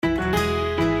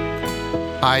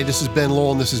Hi, this is Ben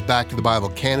Lowell, and this is Back to the Bible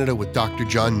Canada with Dr.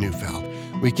 John Neufeld.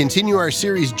 We continue our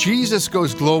series, Jesus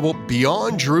Goes Global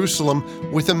Beyond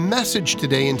Jerusalem, with a message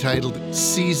today entitled,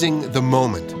 Seizing the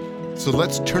Moment. So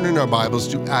let's turn in our Bibles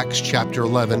to Acts chapter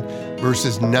 11,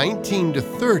 verses 19 to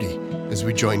 30, as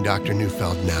we join Dr.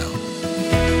 Neufeld now.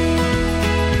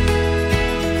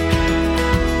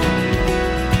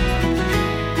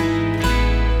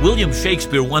 William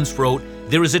Shakespeare once wrote,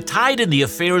 "There is a tide in the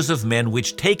affairs of men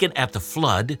which, taken at the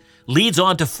flood, leads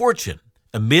on to fortune.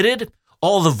 Omitted,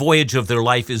 all the voyage of their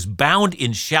life is bound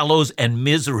in shallows and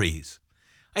miseries."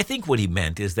 I think what he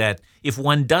meant is that if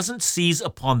one doesn't seize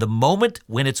upon the moment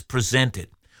when it's presented,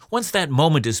 once that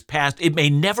moment is past, it may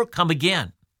never come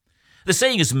again. The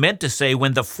saying is meant to say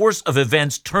when the force of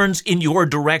events turns in your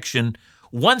direction,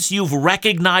 once you've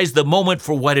recognized the moment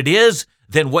for what it is,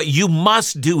 then what you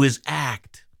must do is act.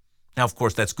 Now, of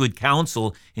course, that's good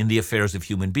counsel in the affairs of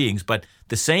human beings, but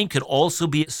the same can also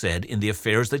be said in the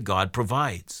affairs that God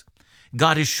provides.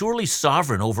 God is surely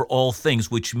sovereign over all things,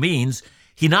 which means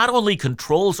he not only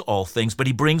controls all things, but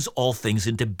he brings all things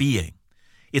into being.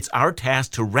 It's our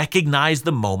task to recognize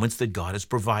the moments that God has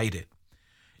provided.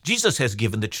 Jesus has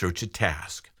given the church a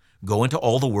task. Go into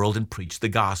all the world and preach the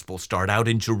gospel. Start out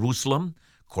in Jerusalem.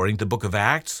 According to the book of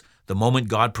Acts, the moment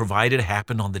God provided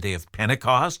happened on the day of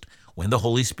Pentecost, when the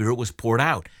Holy Spirit was poured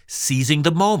out, seizing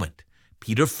the moment.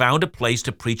 Peter found a place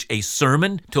to preach a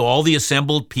sermon to all the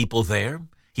assembled people there.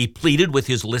 He pleaded with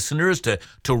his listeners to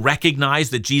recognize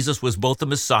that Jesus was both the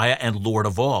Messiah and Lord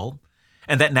of all,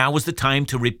 and that now was the time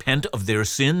to repent of their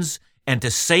sins and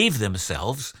to save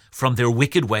themselves from their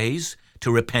wicked ways, to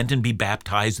repent and be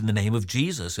baptized in the name of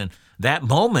Jesus. And that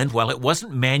moment, well, it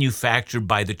wasn't manufactured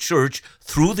by the church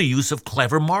through the use of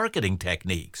clever marketing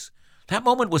techniques. That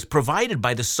moment was provided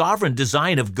by the sovereign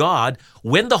design of God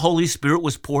when the Holy Spirit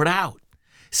was poured out.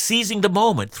 Seizing the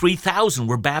moment, 3,000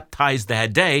 were baptized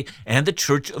that day, and the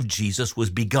church of Jesus was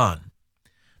begun.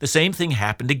 The same thing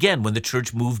happened again when the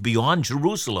church moved beyond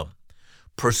Jerusalem.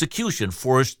 Persecution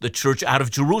forced the church out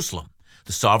of Jerusalem.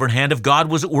 The sovereign hand of God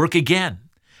was at work again.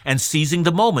 And seizing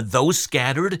the moment, those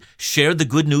scattered shared the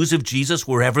good news of Jesus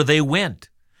wherever they went.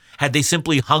 Had they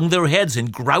simply hung their heads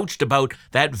and grouched about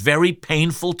that very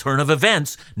painful turn of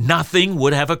events, nothing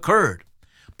would have occurred.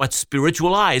 But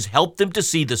spiritual eyes helped them to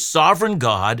see the sovereign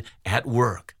God at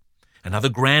work. Another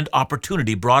grand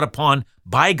opportunity brought upon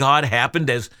by God happened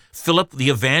as Philip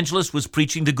the evangelist was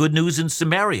preaching the good news in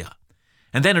Samaria.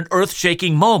 And then an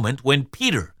earth-shaking moment when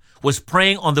Peter was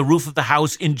praying on the roof of the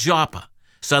house in Joppa.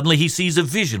 Suddenly he sees a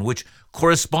vision which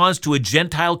corresponds to a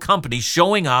Gentile company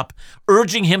showing up,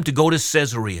 urging him to go to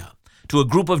Caesarea, to a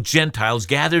group of Gentiles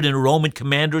gathered in a Roman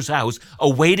commander's house,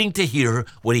 awaiting to hear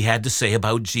what he had to say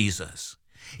about Jesus.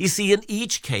 You see, in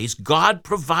each case, God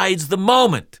provides the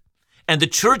moment, and the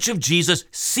church of Jesus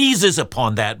seizes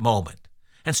upon that moment.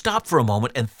 And stop for a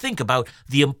moment and think about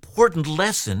the important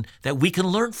lesson that we can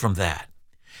learn from that.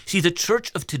 See, the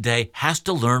church of today has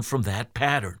to learn from that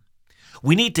pattern.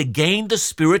 We need to gain the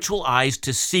spiritual eyes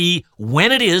to see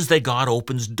when it is that God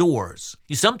opens doors.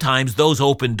 Sometimes those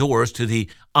open doors to the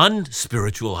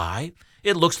unspiritual eye,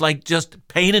 it looks like just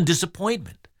pain and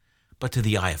disappointment. But to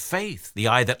the eye of faith, the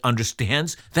eye that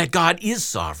understands that God is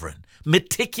sovereign,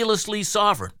 meticulously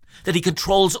sovereign, that he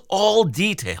controls all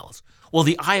details, well,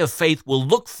 the eye of faith will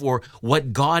look for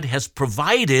what God has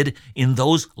provided in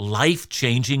those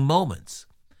life-changing moments.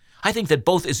 I think that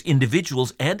both as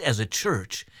individuals and as a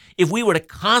church, if we were to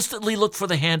constantly look for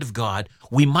the hand of God,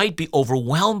 we might be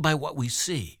overwhelmed by what we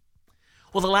see.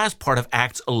 Well, the last part of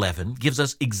Acts 11 gives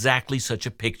us exactly such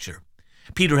a picture.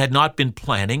 Peter had not been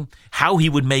planning how he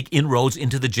would make inroads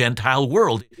into the Gentile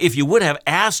world. If you would have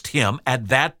asked him at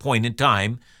that point in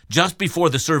time, just before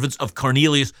the servants of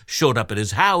Cornelius showed up at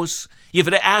his house, if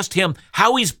you had asked him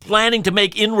how he's planning to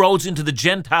make inroads into the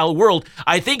Gentile world,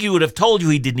 I think he would have told you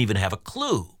he didn't even have a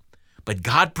clue. But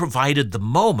God provided the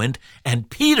moment,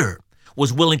 and Peter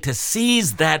was willing to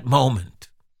seize that moment.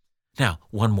 Now,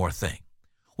 one more thing.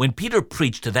 When Peter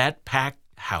preached to that packed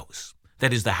house,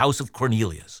 that is the house of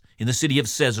Cornelius, in the city of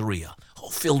Caesarea, all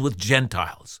filled with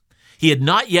Gentiles, he had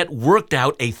not yet worked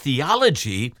out a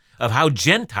theology of how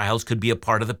Gentiles could be a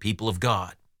part of the people of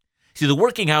God. See, the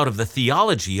working out of the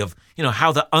theology of,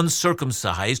 how the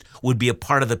uncircumcised would be a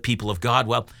part of the people of God,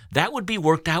 well, that would be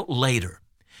worked out later.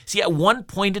 See, at one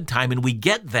point in time, and we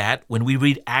get that when we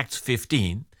read Acts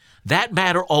 15, that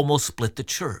matter almost split the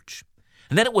church.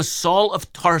 And then it was Saul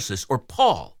of Tarsus, or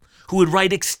Paul, who would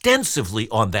write extensively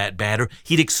on that matter.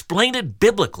 He'd explain it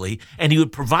biblically, and he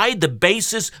would provide the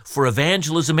basis for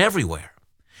evangelism everywhere.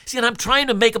 See, and I'm trying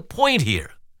to make a point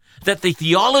here, that the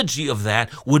theology of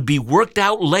that would be worked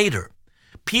out later.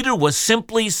 Peter was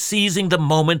simply seizing the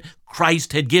moment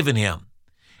Christ had given him.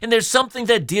 And there's something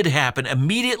that did happen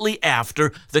immediately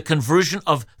after the conversion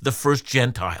of the first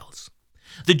Gentiles.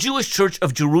 The Jewish church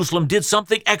of Jerusalem did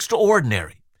something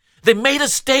extraordinary. They made a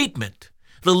statement.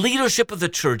 The leadership of the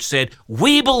church said,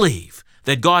 "We believe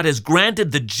that God has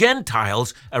granted the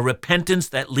Gentiles a repentance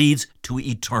that leads to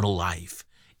eternal life,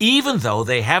 even though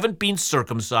they haven't been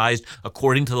circumcised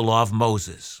according to the law of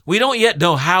Moses." We don't yet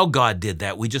know how God did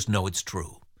that. We just know it's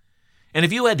true. And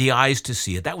if you had the eyes to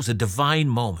see it, that was a divine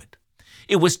moment.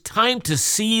 It was time to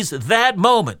seize that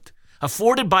moment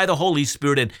afforded by the Holy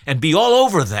Spirit and be all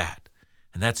over that.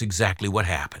 And that's exactly what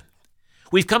happened.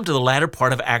 We've come to the latter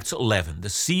part of Acts 11, the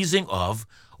seizing of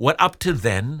what up to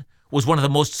then was one of the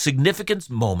most significant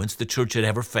moments the church had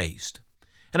ever faced.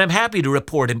 And I'm happy to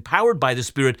report, empowered by the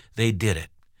Spirit, they did it.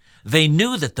 They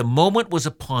knew that the moment was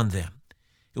upon them.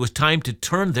 It was time to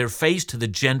turn their face to the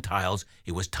Gentiles.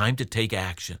 It was time to take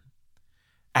action.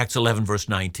 Acts 11, verse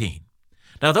 19.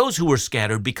 Now those who were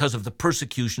scattered because of the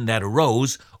persecution that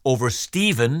arose over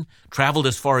Stephen traveled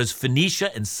as far as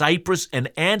Phoenicia and Cyprus and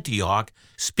Antioch,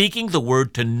 speaking the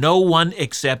word to no one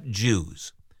except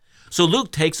Jews. So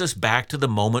Luke takes us back to the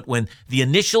moment when the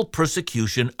initial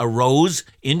persecution arose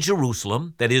in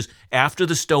Jerusalem, that is, after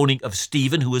the stoning of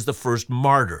Stephen, who was the first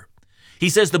martyr. He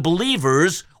says the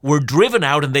believers were driven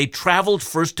out and they traveled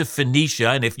first to Phoenicia,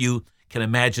 and if you can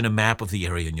imagine a map of the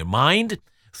area in your mind,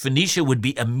 Phoenicia would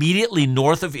be immediately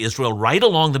north of Israel, right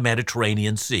along the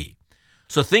Mediterranean Sea.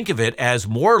 So think of it as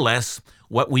more or less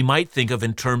what we might think of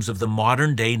in terms of the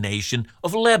modern-day nation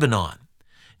of Lebanon.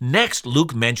 Next,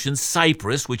 Luke mentions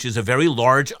Cyprus, which is a very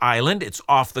large island. It's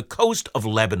off the coast of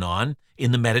Lebanon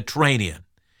in the Mediterranean.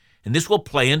 And this will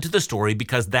play into the story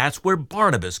because that's where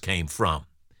Barnabas came from.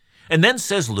 And then,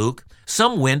 says Luke,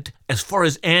 some went as far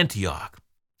as Antioch.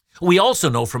 We also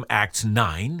know from Acts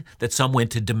 9 that some went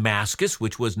to Damascus,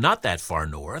 which was not that far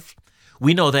north.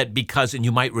 We know that because, and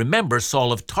you might remember,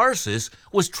 Saul of Tarsus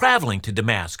was traveling to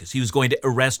Damascus. He was going to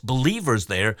arrest believers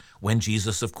there when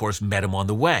Jesus, of course, met him on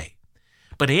the way.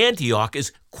 But Antioch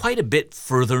is quite a bit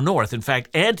further north. In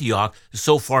fact, Antioch is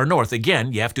so far north.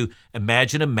 Again, you have to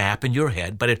imagine a map in your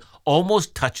head, but it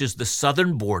almost touches the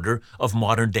southern border of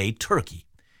modern-day Turkey.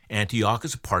 Antioch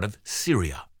is a part of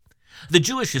Syria. The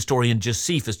Jewish historian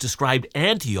Josephus described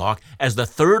Antioch as the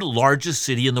third largest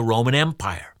city in the Roman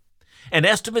Empire. And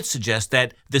estimates suggest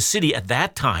that the city at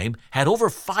that time had over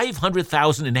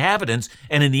 500,000 inhabitants,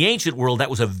 and in the ancient world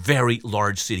that was a very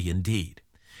large city indeed.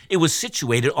 It was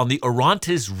situated on the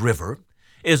Orontes River,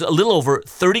 is a little over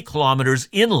 30 kilometers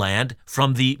inland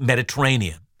from the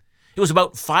Mediterranean. It was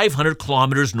about 500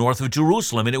 kilometers north of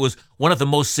Jerusalem, and it was one of the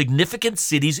most significant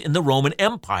cities in the Roman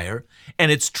Empire,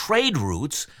 and its trade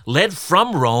routes led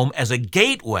from Rome as a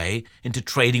gateway into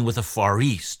trading with the Far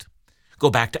East. Go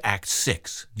back to Acts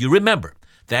 6. You remember,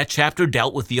 that chapter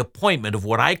dealt with the appointment of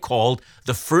what I called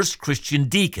the first Christian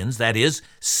deacons, that is,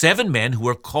 7 men who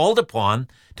were called upon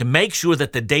to make sure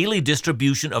that the daily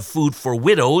distribution of food for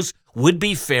widows would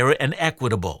be fair and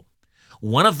equitable.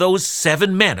 One of those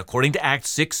 7 men, according to Acts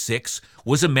 6:6,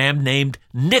 was a man named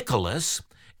Nicholas,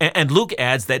 and Luke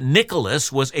adds that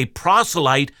Nicholas was a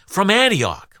proselyte from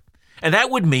Antioch. And that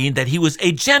would mean that he was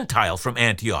a Gentile from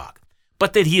Antioch,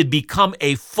 but that he had become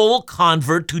a full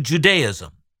convert to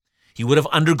Judaism. He would have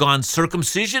undergone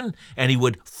circumcision, and he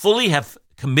would fully have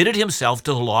committed himself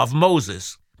to the law of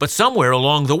Moses. But somewhere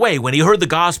along the way, when he heard the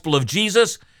gospel of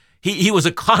Jesus, he was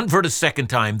a convert a second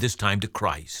time, this time to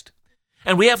Christ.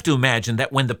 And we have to imagine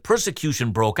that when the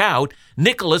persecution broke out,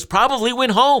 Nicholas probably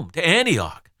went home to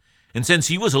Antioch. And since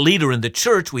he was a leader in the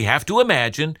church, we have to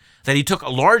imagine that he took a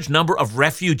large number of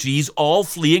refugees, all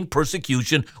fleeing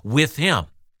persecution, with him.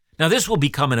 Now, this will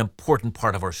become an important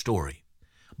part of our story.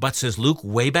 But, says Luke,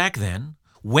 way back then,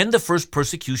 when the first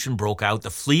persecution broke out, the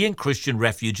fleeing Christian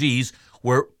refugees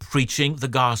were preaching the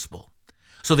gospel.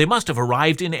 So they must have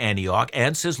arrived in Antioch,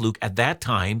 and, says Luke, at that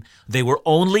time, they were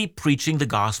only preaching the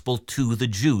gospel to the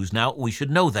Jews. Now, we should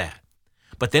know that.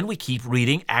 But then we keep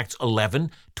reading Acts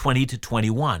 11, 20 to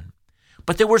 21.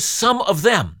 But there were some of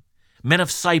them, men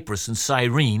of Cyprus and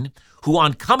Cyrene, who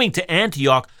on coming to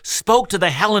Antioch spoke to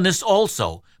the Hellenists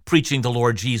also, preaching the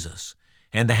Lord Jesus.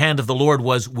 And the hand of the Lord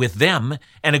was with them,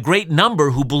 and a great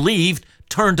number who believed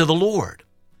turned to the Lord.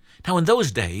 Now, in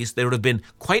those days, there would have been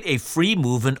quite a free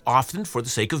movement, often for the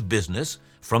sake of business,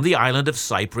 from the island of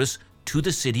Cyprus to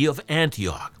the city of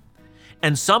Antioch.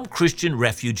 And some Christian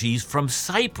refugees from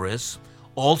Cyprus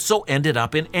also ended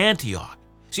up in Antioch.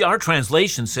 See, our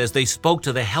translation says they spoke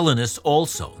to the Hellenists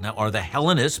also. Now, are the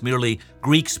Hellenists merely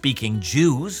Greek-speaking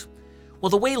Jews? Well,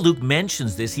 the way Luke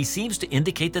mentions this, he seems to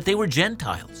indicate that they were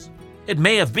Gentiles. It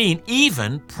may have been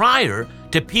even prior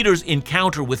to Peter's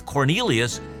encounter with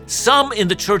Cornelius, some in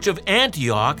the church of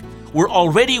Antioch were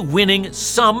already winning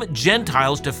some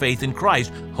Gentiles to faith in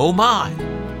Christ. Oh my,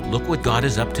 look what God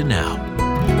is up to now.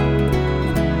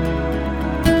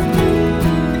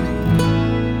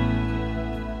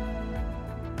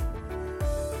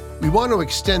 We want to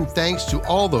extend thanks to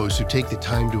all those who take the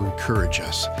time to encourage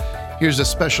us. Here's a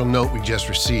special note we just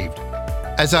received.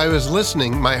 As I was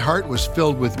listening, my heart was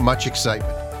filled with much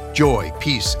excitement, joy,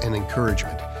 peace, and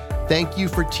encouragement. Thank you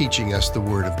for teaching us the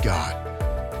Word of God.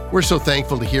 We're so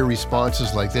thankful to hear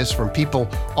responses like this from people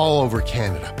all over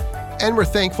Canada. And we're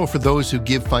thankful for those who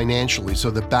give financially so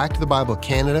that Back to the Bible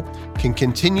Canada can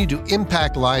continue to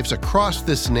impact lives across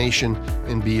this nation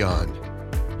and beyond.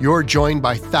 You're joined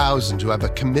by thousands who have a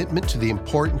commitment to the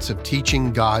importance of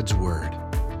teaching God's Word.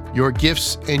 Your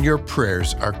gifts and your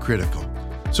prayers are critical.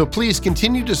 So please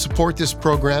continue to support this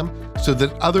program so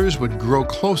that others would grow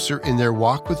closer in their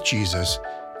walk with Jesus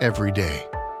every day.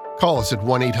 Call us at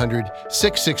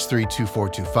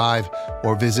 1-800-663-2425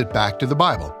 or visit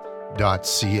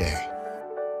backtothebible.ca.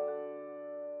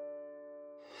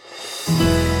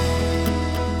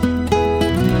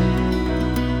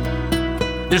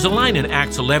 There's a line in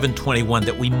Acts 11:21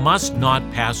 that we must not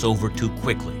pass over too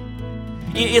quickly.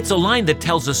 It's a line that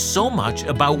tells us so much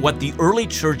about what the early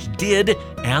church did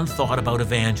and thought about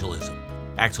evangelism.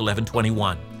 Acts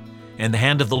 11:21. And the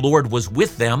hand of the Lord was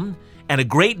with them, and a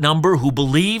great number who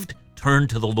believed turned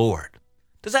to the Lord.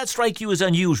 Does that strike you as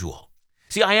unusual?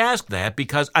 See, I ask that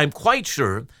because I'm quite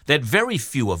sure that very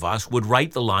few of us would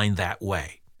write the line that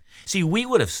way. See, we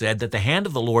would have said that the hand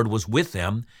of the Lord was with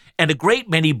them, and a great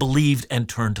many believed and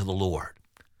turned to the Lord.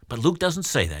 But Luke doesn't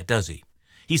say that, does he?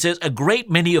 He says a great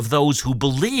many of those who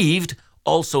believed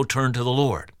also turned to the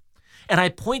Lord. And I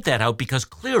point that out because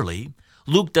clearly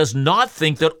Luke does not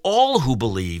think that all who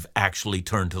believe actually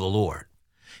turn to the Lord.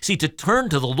 See, to turn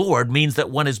to the Lord means that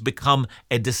one has become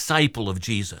a disciple of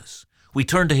Jesus. We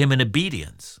turn to him in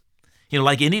obedience.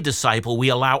 Like any disciple, we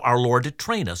allow our Lord to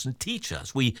train us and teach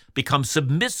us. We become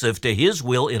submissive to his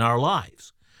will in our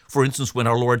lives. For instance, when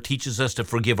our Lord teaches us to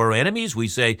forgive our enemies, we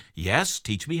say, yes,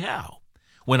 teach me how.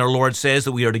 When our Lord says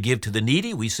that we are to give to the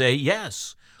needy, we say,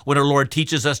 yes. When our Lord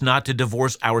teaches us not to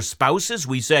divorce our spouses,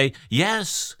 we say,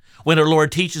 yes. When our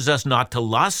Lord teaches us not to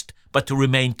lust, but to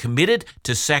remain committed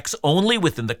to sex only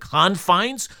within the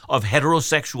confines of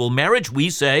heterosexual marriage, we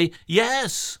say,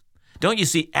 yes. Don't you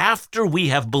see, after we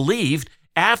have believed,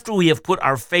 after we have put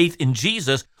our faith in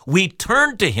Jesus, we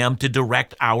turn to him to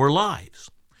direct our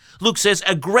lives. Luke says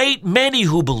a great many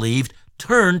who believed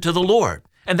turned to the Lord.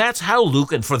 And that's how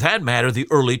Luke, and for that matter, the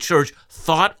early church,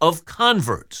 thought of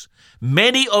converts.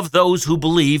 Many of those who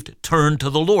believed turned to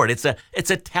the Lord. It's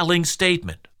a telling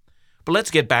statement. But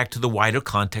let's get back to the wider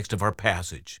context of our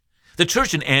passage. The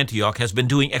church in Antioch has been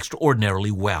doing extraordinarily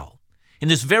well. In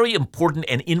this very important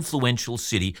and influential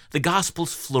city, the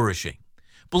gospel's flourishing.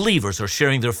 Believers are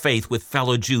sharing their faith with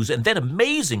fellow Jews, and then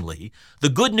amazingly, the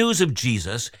good news of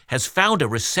Jesus has found a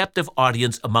receptive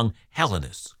audience among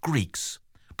Hellenists, Greeks,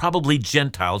 probably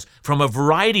Gentiles from a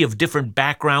variety of different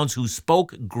backgrounds who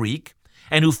spoke Greek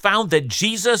and who found that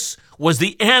Jesus was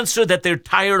the answer that their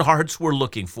tired hearts were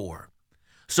looking for.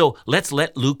 So let's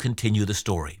let Luke continue the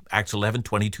story, Acts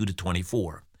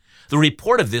 11:22-24. The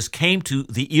report of this came to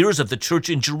the ears of the church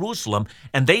in Jerusalem,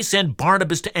 and they sent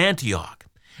Barnabas to Antioch.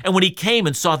 And when he came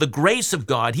and saw the grace of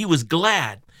God, he was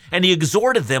glad, and he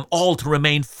exhorted them all to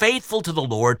remain faithful to the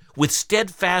Lord with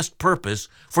steadfast purpose,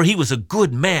 for he was a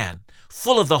good man,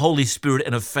 full of the Holy Spirit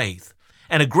and of faith,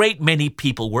 and a great many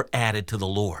people were added to the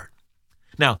Lord.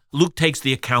 Now, Luke takes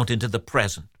the account into the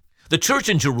present. The church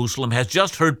in Jerusalem has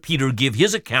just heard Peter give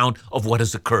his account of what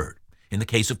has occurred. In the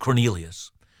case of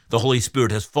Cornelius, the Holy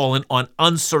Spirit has fallen on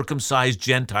uncircumcised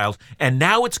Gentiles, and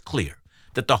now it's clear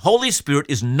that the Holy Spirit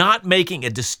is not making a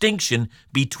distinction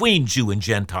between Jew and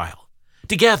Gentile.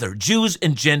 Together, Jews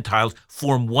and Gentiles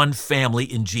form one family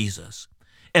in Jesus.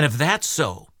 And if that's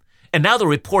so, and now the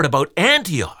report about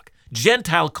Antioch,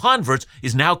 Gentile converts,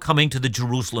 is now coming to the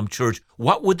Jerusalem church,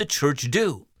 what would the church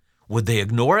do? Would they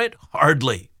ignore it?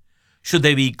 Hardly. Should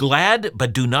they be glad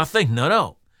but do nothing?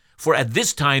 No. For at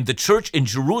this time, the church in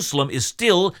Jerusalem is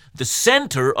still the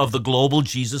center of the global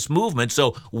Jesus movement.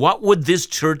 So what would this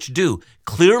church do?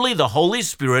 Clearly, the Holy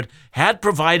Spirit had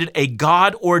provided a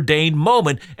God-ordained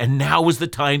moment, and now was the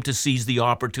time to seize the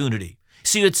opportunity.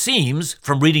 See, it seems,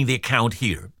 from reading the account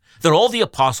here, that all the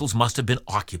apostles must have been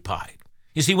occupied.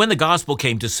 You see, when the gospel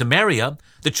came to Samaria,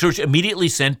 the church immediately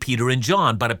sent Peter and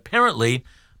John, but apparently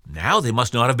now they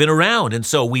must not have been around. And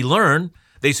so we learn,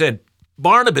 they said,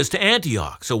 Barnabas to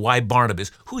Antioch. So why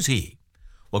Barnabas? Who's he?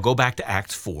 Well, go back to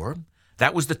Acts 4.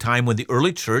 That was the time when the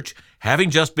early church, having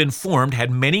just been formed,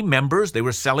 had many members. They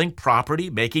were selling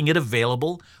property, making it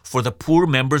available for the poor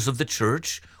members of the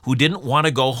church who didn't want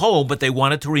to go home, but they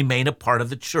wanted to remain a part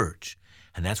of the church.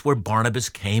 And that's where Barnabas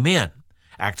came in.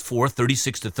 Acts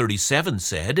 4:36-37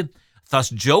 said,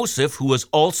 "Thus Joseph, who was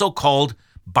also called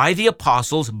by the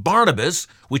apostles Barnabas,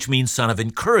 which means son of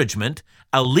encouragement,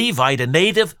 a Levite, a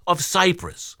native of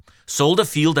Cyprus, sold a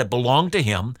field that belonged to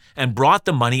him and brought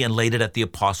the money and laid it at the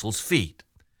apostles' feet."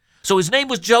 So his name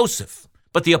was Joseph,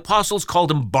 but the apostles called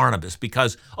him Barnabas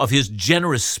because of his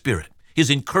generous spirit,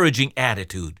 his encouraging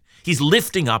attitude. He's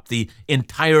lifting up the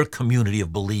entire community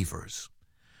of believers.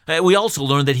 We also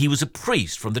learned that he was a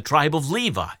priest from the tribe of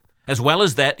Levi, as well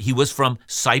as that he was from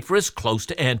Cyprus, close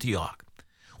to Antioch.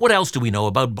 What else do we know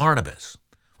about Barnabas?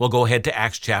 Well, go ahead to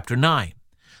Acts chapter 9.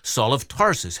 Saul of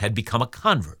Tarsus had become a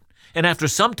convert, and after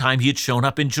some time he had shown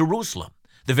up in Jerusalem,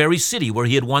 the very city where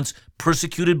he had once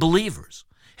persecuted believers.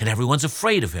 And everyone's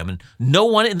afraid of him, and no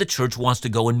one in the church wants to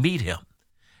go and meet him.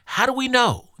 How do we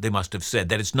know, they must have said,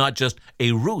 that it's not just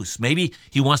a ruse? Maybe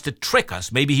he wants to trick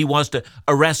us. Maybe he wants to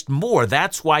arrest more.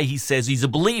 That's why he says he's a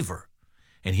believer.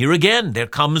 And here again, there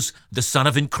comes the son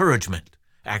of encouragement,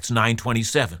 Acts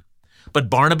 9:27. But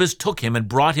Barnabas took him and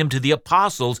brought him to the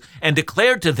apostles and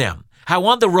declared to them how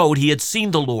on the road he had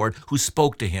seen the Lord who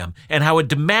spoke to him, and how at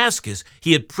Damascus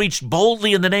he had preached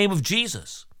boldly in the name of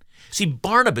Jesus. See,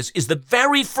 Barnabas is the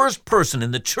very first person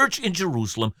in the church in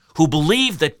Jerusalem who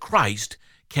believed that Christ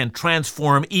can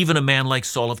transform even a man like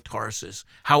Saul of Tarsus.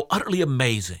 How utterly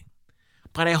amazing.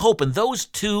 But I hope in those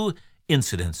two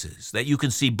incidences that you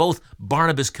can see both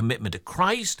Barnabas' commitment to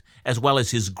Christ as well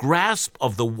as his grasp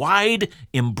of the wide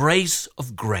embrace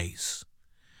of grace.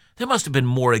 There must have been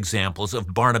more examples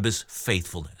of Barnabas'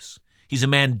 faithfulness. He's a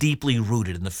man deeply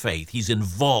rooted in the faith. He's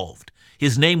involved.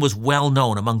 His name was well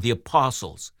known among the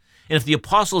apostles. And if the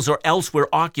apostles are elsewhere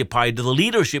occupied, the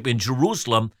leadership in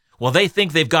Jerusalem, well, they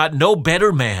think they've got no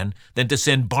better man than to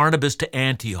send Barnabas to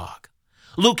Antioch.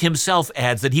 Luke himself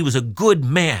adds that he was a good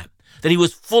man, that he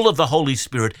was full of the Holy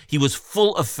Spirit, he was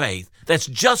full of faith. That's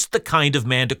just the kind of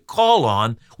man to call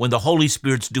on when the Holy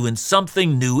Spirit's doing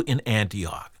something new in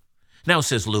Antioch. Now,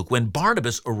 says Luke, when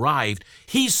Barnabas arrived,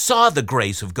 he saw the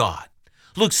grace of God.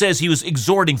 Luke says he was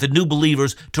exhorting the new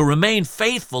believers to remain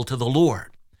faithful to the Lord.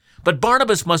 But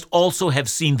Barnabas must also have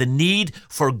seen the need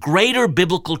for greater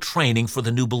biblical training for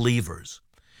the new believers.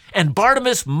 And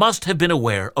Barnabas must have been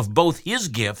aware of both his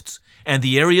gifts and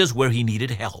the areas where he needed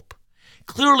help.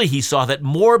 Clearly, he saw that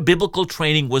more biblical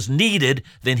training was needed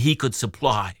than he could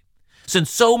supply. Since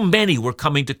so many were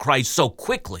coming to Christ so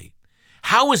quickly,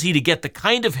 how was he to get the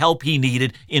kind of help he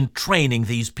needed in training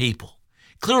these people?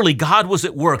 Clearly, God was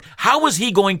at work. How was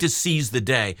he going to seize the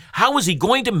day? How was he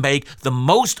going to make the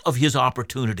most of his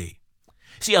opportunity?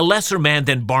 See, a lesser man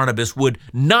than Barnabas would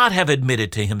not have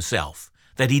admitted to himself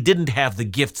that he didn't have the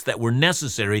gifts that were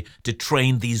necessary to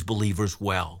train these believers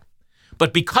well.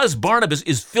 But because Barnabas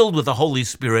is filled with the Holy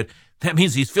Spirit, that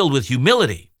means he's filled with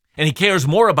humility, and he cares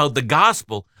more about the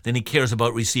gospel than he cares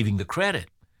about receiving the credit.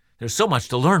 There's so much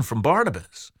to learn from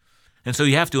Barnabas. And so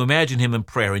you have to imagine him in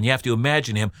prayer, and you have to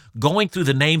imagine him going through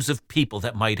the names of people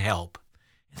that might help.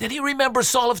 And then he remembers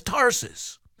Saul of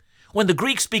Tarsus. When the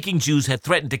Greek-speaking Jews had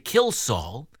threatened to kill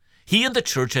Saul, he and the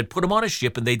church had put him on a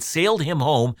ship, and they'd sailed him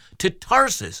home to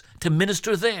Tarsus to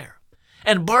minister there.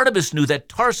 And Barnabas knew that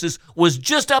Tarsus was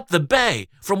just up the bay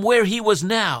from where he was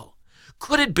now.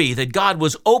 Could it be that God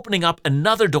was opening up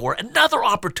another door, another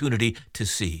opportunity to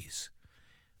seize?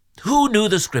 Who knew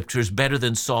the scriptures better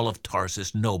than Saul of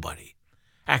Tarsus? Nobody.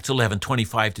 Acts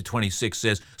 11:25-26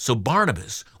 says, So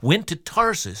Barnabas went to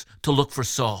Tarsus to look for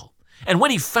Saul. And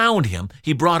when he found him,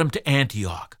 he brought him to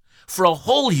Antioch. For a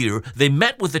whole year, they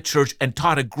met with the church and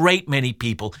taught a great many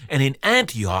people. And in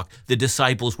Antioch, the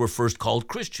disciples were first called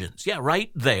Christians. Yeah,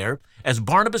 right there, as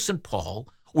Barnabas and Paul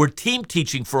were team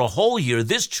teaching for a whole year,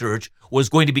 this church was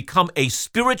going to become a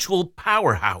spiritual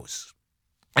powerhouse.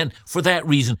 And for that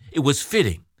reason, it was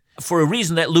fitting, for a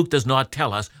reason that Luke does not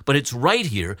tell us, but it's right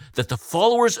here that the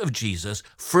followers of Jesus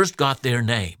first got their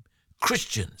name,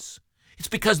 Christians. It's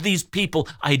because these people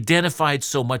identified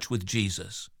so much with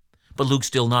Jesus. But Luke's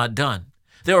still not done.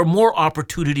 There are more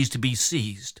opportunities to be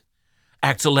seized.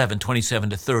 Acts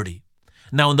 11:27-30.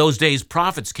 Now in those days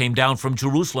prophets came down from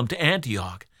Jerusalem to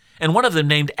Antioch, and one of them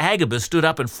named Agabus stood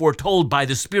up and foretold by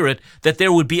the Spirit that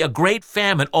there would be a great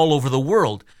famine all over the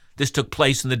world. This took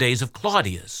place in the days of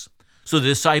Claudius. So the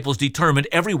disciples determined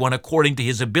everyone according to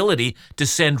his ability to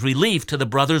send relief to the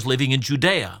brothers living in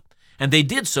Judea. And they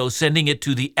did so, sending it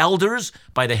to the elders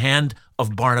by the hand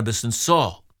of Barnabas and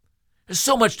Saul. There's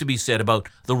so much to be said about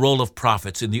the role of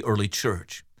prophets in the early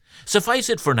church. Suffice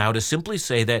it for now to simply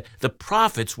say that the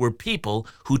prophets were people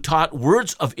who taught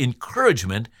words of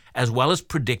encouragement as well as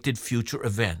predicted future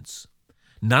events.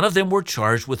 None of them were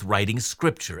charged with writing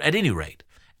scripture. At any rate,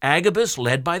 Agabus,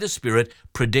 led by the Spirit,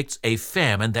 predicts a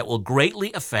famine that will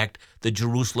greatly affect the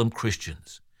Jerusalem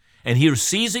Christians. And here,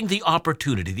 seizing the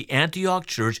opportunity, the Antioch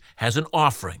church has an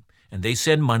offering, and they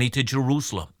send money to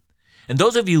Jerusalem. And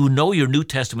those of you who know your New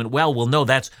Testament well will know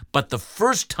that's but the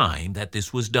first time that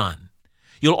this was done.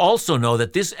 You'll also know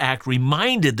that this act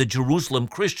reminded the Jerusalem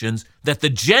Christians that the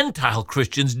Gentile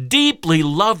Christians deeply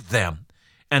loved them,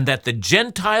 and that the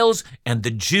Gentiles and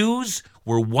the Jews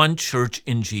were one church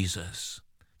in Jesus.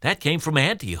 That came from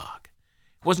Antioch.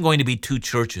 It wasn't going to be two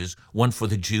churches, one for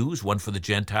the Jews, one for the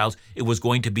Gentiles. It was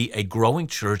going to be a growing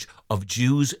church of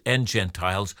Jews and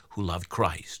Gentiles who loved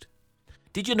Christ.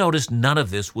 Did you notice none of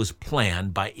this was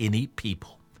planned by any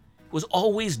people? It was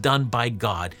always done by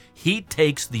God. He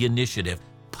takes the initiative.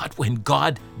 But when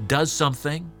God does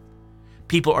something,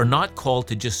 people are not called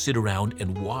to just sit around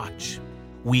and watch.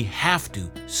 We have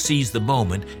to seize the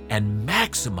moment and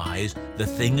maximize the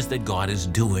things that God is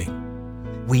doing.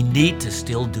 We need to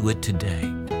still do it today,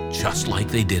 just like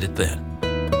they did it then.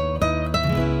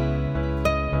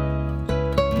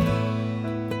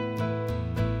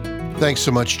 Thanks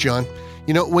so much, John.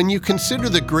 You know, when you consider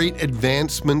the great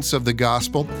advancements of the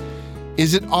gospel,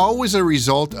 is it always a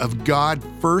result of God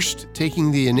first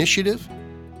taking the initiative?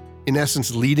 In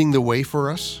essence, leading the way for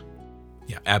us?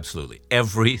 Yeah, absolutely.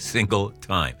 Every single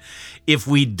time. If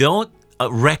we don't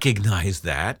recognize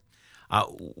that,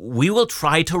 we will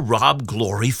try to rob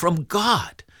glory from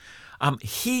God.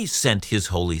 He sent His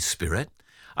Holy Spirit,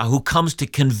 who comes to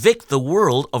convict the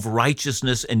world of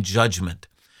righteousness and judgment.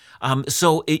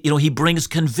 So He brings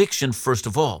conviction first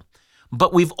of all.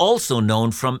 But we've also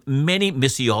known from many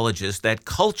missiologists that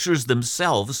cultures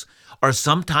themselves are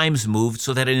sometimes moved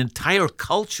so that an entire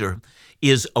culture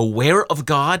is aware of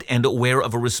God and aware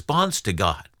of a response to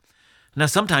God. Now,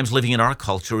 sometimes living in our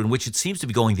culture in which it seems to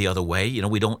be going the other way,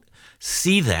 we don't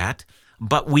see that,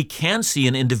 but we can see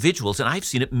in individuals, and I've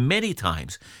seen it many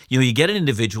times. You get an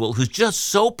individual who's just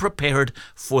so prepared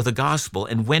for the gospel,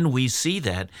 and when we see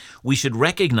that, we should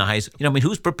recognize,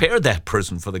 who's prepared that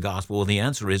person for the gospel? Well, the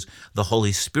answer is the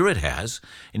Holy Spirit has,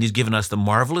 and He's given us the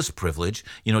marvelous privilege,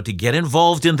 to get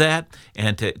involved in that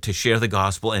and to share the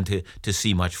gospel and to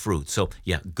see much fruit. So,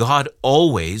 God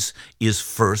always is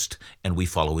first, and we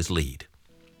follow His lead.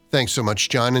 Thanks so much,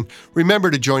 John. And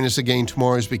remember to join us again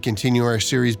tomorrow as we continue our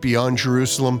series Beyond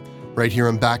Jerusalem, right here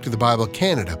on Back to the Bible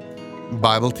Canada.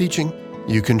 Bible teaching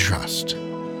you can trust.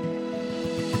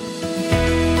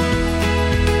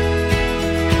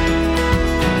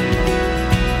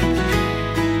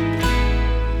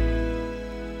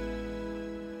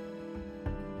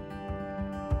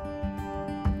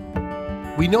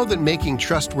 We know that making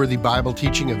trustworthy Bible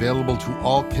teaching available to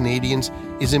all Canadians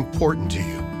is important to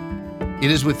you. It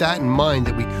is with that in mind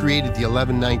that we created the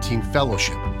 1119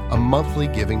 Fellowship, a monthly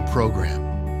giving program.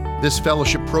 This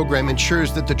fellowship program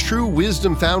ensures that the true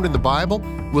wisdom found in the Bible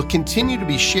will continue to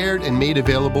be shared and made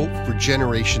available for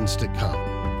generations to come.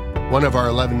 One of our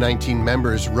 1119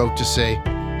 members wrote to say,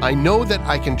 "I know that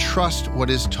I can trust what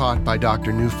is taught by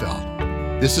Dr. Neufeld.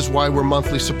 This is why we're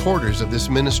monthly supporters of this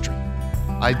ministry.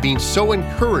 I've been so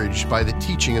encouraged by the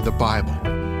teaching of the Bible.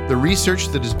 The research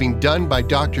that has been done by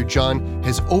Dr. John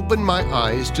has opened my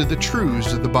eyes to the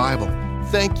truths of the Bible.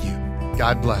 Thank you.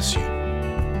 God bless you."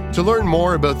 To learn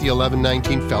more about the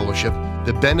 1119 Fellowship,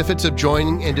 the benefits of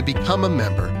joining, and to become a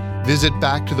member, visit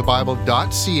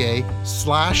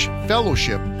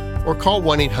backtothebible.ca/fellowship or call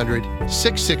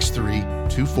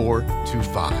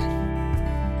 1-800-663-2425.